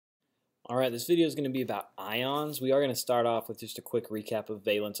Alright, this video is going to be about ions. We are going to start off with just a quick recap of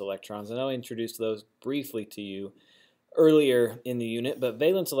valence electrons. I know I introduced those briefly to you earlier in the unit, but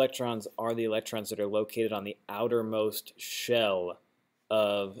valence electrons are the electrons that are located on the outermost shell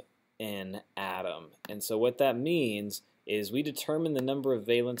of an atom. And so what that means is we determine the number of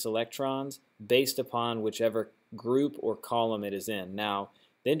valence electrons based upon whichever group or column it is in. Now,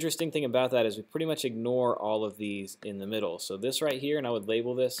 the interesting thing about that is we pretty much ignore all of these in the middle. So this right here, and I would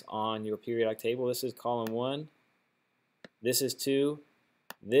label this on your periodic table, this is column 1, this is 2,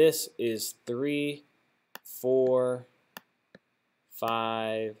 this is 3, 4,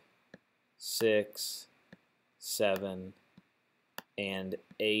 5, 6, 7, and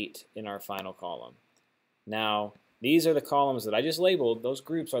 8 in our final column. Now, these are the columns that I just labeled. Those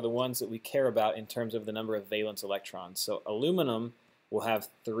groups are the ones that we care about in terms of the number of valence electrons. So aluminum will have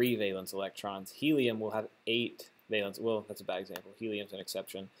 3 valence electrons. Helium will have 8 valence. Well, that's a bad example. Helium's an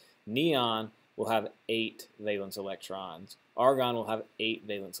exception. Neon will have 8 valence electrons. Argon will have 8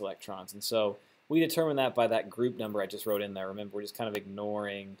 valence electrons. And so we determine that by that group number I just wrote in there. Remember, we're just kind of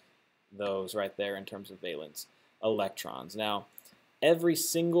ignoring those right there in terms of valence electrons. Now, every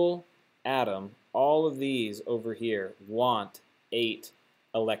single atom, all of these over here, want 8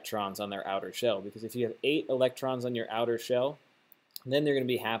 electrons on their outer shell. Because if you have 8 electrons on your outer shell, then they're going to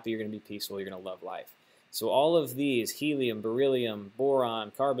be happy, you're going to be peaceful, you're going to love life. So all of these, helium, beryllium,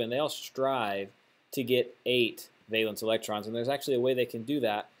 boron, carbon, they all strive to get 8 valence electrons. And there's actually a way they can do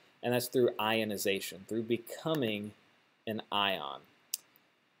that, and that's through ionization, through becoming an ion.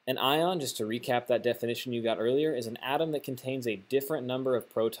 An ion, just to recap that definition you got earlier, is an atom that contains a different number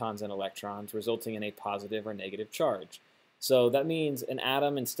of protons and electrons, resulting in a positive or negative charge. So that means an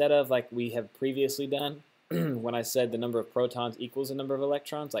atom, instead of like we have previously done, when I said the number of protons equals the number of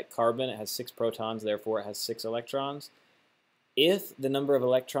electrons, like carbon, it has 6 protons, therefore it has 6 electrons. If the number of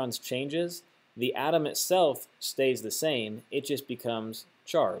electrons changes, the atom itself stays the same, it just becomes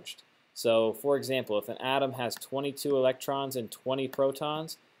charged. So, for example, if an atom has 22 electrons and 20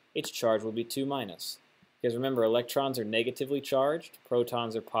 protons, its charge will be 2 minus. Because remember, electrons are negatively charged,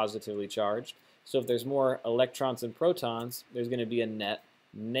 protons are positively charged. So if there's more electrons than protons, there's going to be a net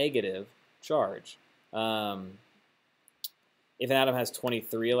negative charge. If an atom has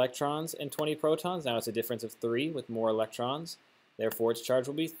 23 electrons and 20 protons, now it's a difference of 3 with more electrons. Therefore, its charge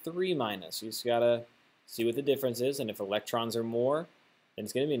will be 3 minus. You just got to see what the difference is, and if electrons are more, then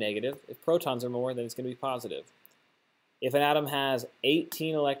it's going to be negative. If protons are more, then it's going to be positive. If an atom has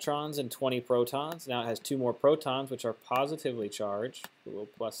 18 electrons and 20 protons, now it has 2 more protons, which are positively charged, a little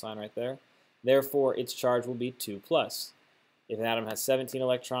plus sign right there. Therefore, its charge will be 2 plus. If an atom has 17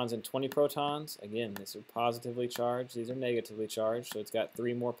 electrons and 20 protons, again, these are positively charged, these are negatively charged, so it's got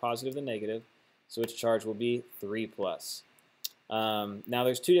 3 more positive than negative, so its charge will be 3 plus. Now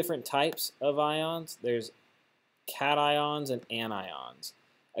there's 2 different types of ions. There's cations and anions.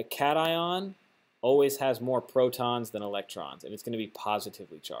 A cation always has more protons than electrons, and it's going to be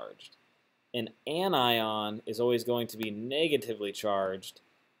positively charged. An anion is always going to be negatively charged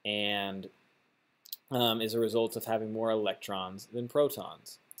and is a result of having more electrons than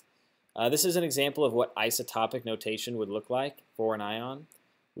protons. This is an example of what isotopic notation would look like for an ion.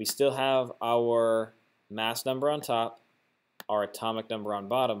 We still have our mass number on top, our atomic number on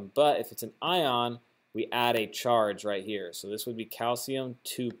bottom, but if it's an ion, we add a charge right here. So this would be calcium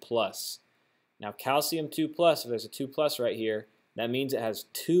 2 plus. Now calcium 2 plus, if there's a 2 plus right here, that means it has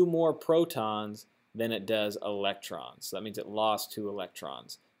 2 more protons than it does electrons. So that means it lost 2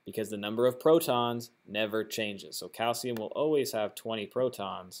 electrons, because the number of protons never changes. So calcium will always have 20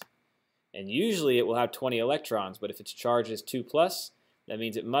 protons, and usually it will have 20 electrons, but if its charge is 2 plus, that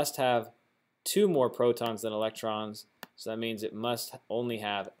means it must have 2 more protons than electrons, so that means it must only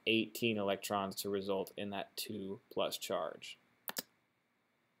have 18 electrons to result in that 2 plus charge.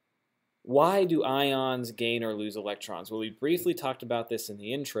 Why do ions gain or lose electrons? Well, we briefly talked about this in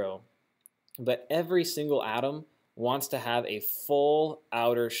the intro, but every single atom wants to have a full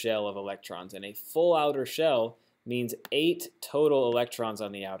outer shell of electrons, and a full outer shell means 8 total electrons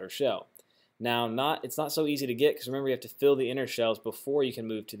on the outer shell. Now, it's not so easy to get, because remember you have to fill the inner shells before you can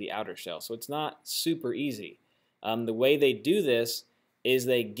move to the outer shell, so it's not super easy. The way they do this is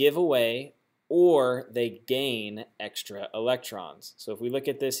they give away or they gain extra electrons. So if we look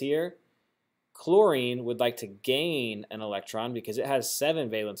at this here, chlorine would like to gain an electron because it has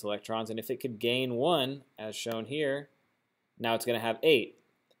 7 valence electrons, and if it could gain 1, as shown here, now it's going to have 8.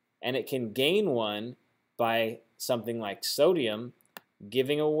 And it can gain 1 by something like sodium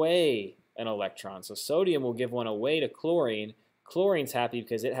giving away an electron. So sodium will give 1 away to chlorine. Chlorine's happy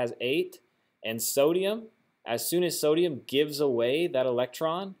because it has 8, and sodium, as soon as sodium gives away that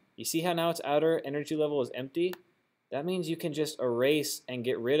electron, You see how now its outer energy level is empty? That means you can just erase and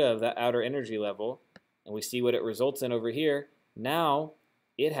get rid of that outer energy level. And we see what it results in over here. Now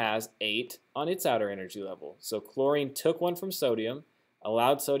it has 8 on its outer energy level. So chlorine took one from sodium,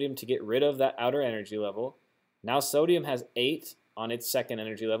 allowed sodium to get rid of that outer energy level. Now sodium has 8 on its second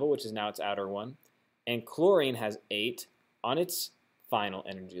energy level, which is now its outer one. And chlorine has 8 on its final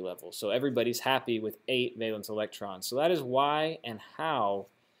energy level. So everybody's happy with 8 valence electrons. So that is why and how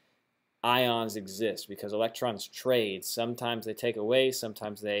ions exist, because electrons trade. Sometimes they take away,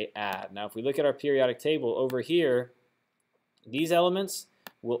 sometimes they add. Now if we look at our periodic table over here, these elements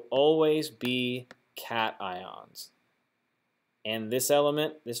will always be cations. And this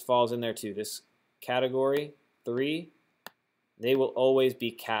element, this falls in there too. This category 3, they will always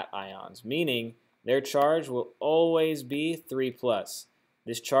be cations, meaning their charge will always be 3+.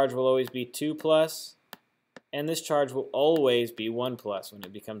 This charge will always be 2+. And this charge will always be 1+ when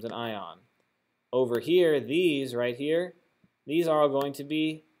it becomes an ion. Over here, these right here, these are all going to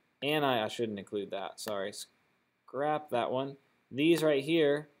be I shouldn't include that. Sorry, scrap that one. These right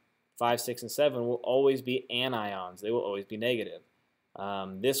here, 5, 6, and 7, will always be anions. They will always be negative.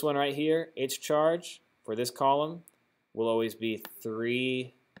 This one right here, its charge for this column will always be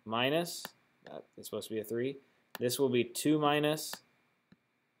 3-. That is supposed to be a 3. This will be 2-.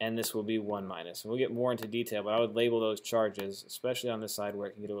 And this will be 1-. And we'll get more into detail, but I would label those charges, especially on this side where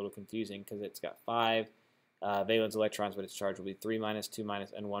it can get a little confusing because it's got 5 valence electrons, but its charge will be 3-,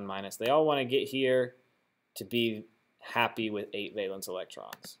 2-, and 1-. They all want to get here to be happy with 8 valence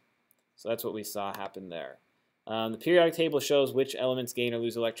electrons. So that's what we saw happen there. The periodic table shows which elements gain or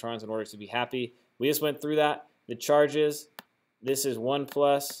lose electrons in order to be happy. We just went through that. The charges, this is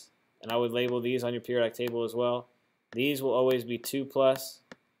 1+, and I would label these on your periodic table as well. These will always be 2+.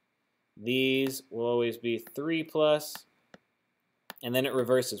 These will always be 3+, and then it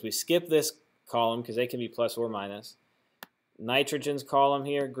reverses. We skip this column because they can be plus or minus. Nitrogen's column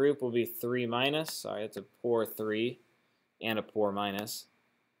here, group, will be 3-. Sorry, that's a poor 3 and a poor minus.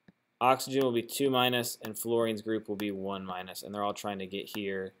 Oxygen will be 2-, and fluorine's group will be 1-, and they're all trying to get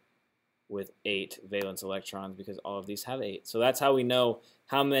here with 8 valence electrons because all of these have 8. So that's how we know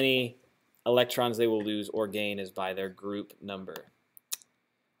how many electrons they will lose or gain is by their group number.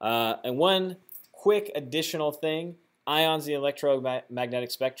 And one quick additional thing, ions in the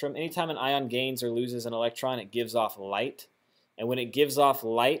electromagnetic spectrum. Anytime an ion gains or loses an electron, it gives off light. And when it gives off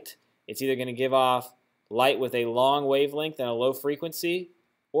light, it's either going to give off light with a long wavelength and a low frequency,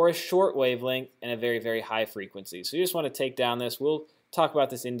 or a short wavelength and a very, very high frequency. So you just want to take down this. We'll talk about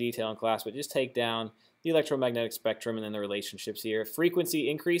this in detail in class, but just take down the electromagnetic spectrum and then the relationships here. Frequency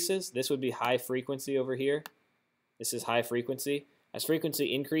increases. This would be high frequency over here. This is high frequency. As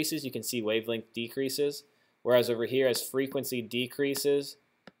frequency increases, you can see wavelength decreases, whereas over here, as frequency decreases,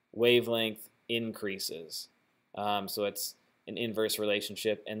 wavelength increases. So it's an inverse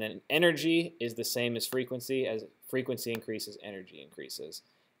relationship. And then energy is the same as frequency. As frequency increases, energy increases.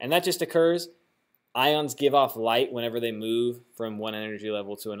 And that just occurs. Ions give off light whenever they move from one energy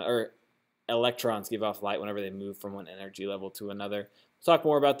level to another. Or electrons give off light whenever they move from one energy level to another. We'll talk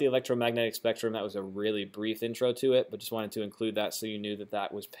more about the electromagnetic spectrum. That was a really brief intro to it, but just wanted to include that so you knew that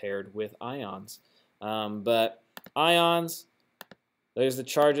that was paired with ions. But ions, there's the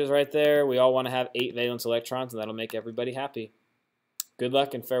charges right there. We all want to have 8 valence electrons, and that'll make everybody happy. Good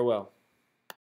luck and farewell.